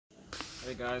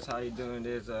Hey guys, how you doing?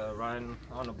 This Ryan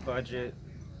on a budget.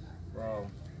 Well,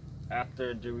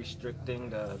 after restricting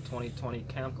the 2020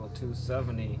 Kymco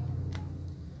 270,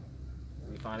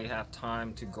 we finally have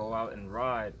time to go out and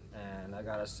ride, and I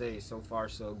gotta say, so far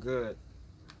so good.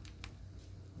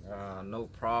 No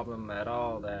problem at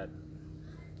all that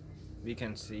we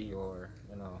can see or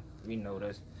we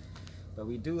notice, but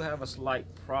we do have a slight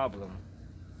problem.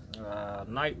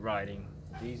 Night riding,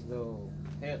 these little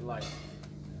headlights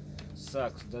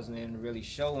sucks, doesn't even really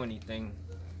show anything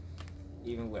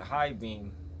even with high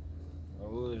beam. We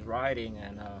was riding,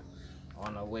 and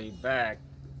on the way back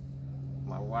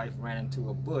my wife ran into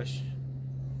a bush,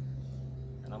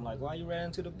 and I'm like, why you ran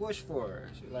into the bush for?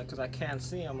 She's like, because I can't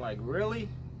see. I'm like, really?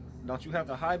 Don't you have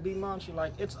the high beam on? She's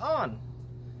like, it's on.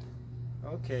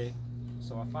 Okay,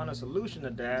 so I found a solution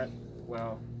to that.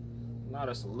 Well, not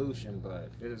a solution, but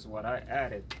this is what I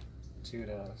added to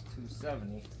the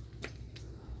 270.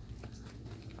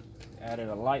 Added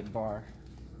a light bar.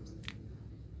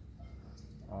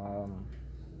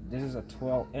 This is a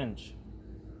 12-inch.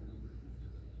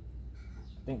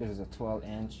 I think this is a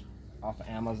 12-inch off of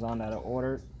Amazon that I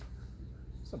ordered.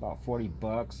 It's about 40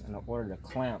 bucks, and I ordered the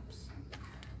clamps.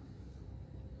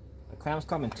 The clamps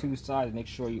come in two sizes. Make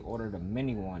sure you order the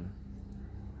mini one.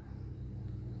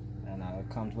 And it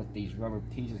comes with these rubber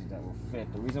pieces that will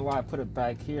fit. The reason why I put it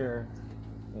back here,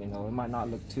 it might not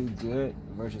look too good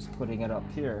versus putting it up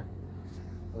here.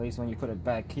 At least when you put it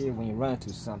back here, when you run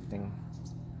into something,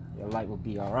 your light will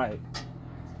be all right.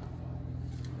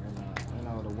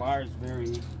 And the wire is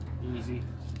very easy.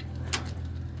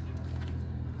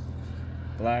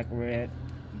 Black, red.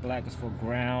 Black is for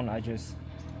ground. I just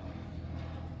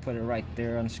put it right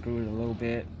there, unscrew it a little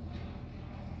bit,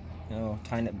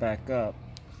 tighten it back up.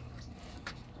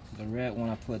 The red one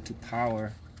I put to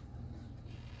power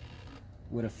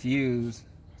with a fuse,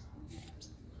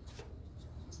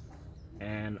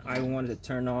 and I wanted to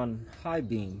turn on high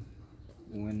beam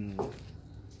when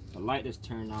the light is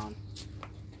turned on.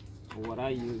 What I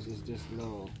use is this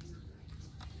little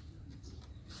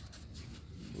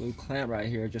clamp right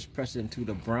here. Just press it into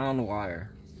the brown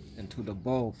wire, into the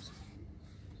bulbs.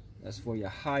 That's for your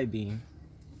high beam.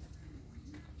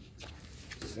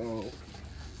 So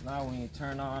now when you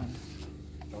turn on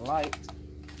the light,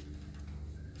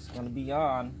 it's going to be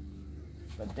on.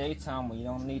 But daytime, when you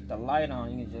don't need the light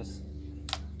on, you can just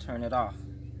turn it off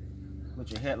with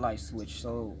your headlight switch.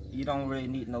 So you don't really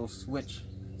need no switch.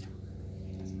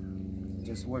 It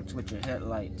just works with your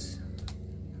headlights.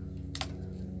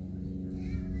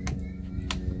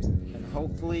 And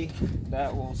hopefully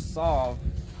that will solve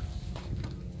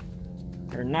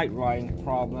her night riding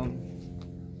problem.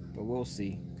 But we'll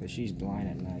see, because she's blind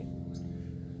at night.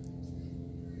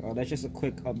 Well, that's just a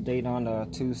quick update on the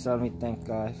 270. Thanks,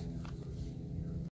 guys.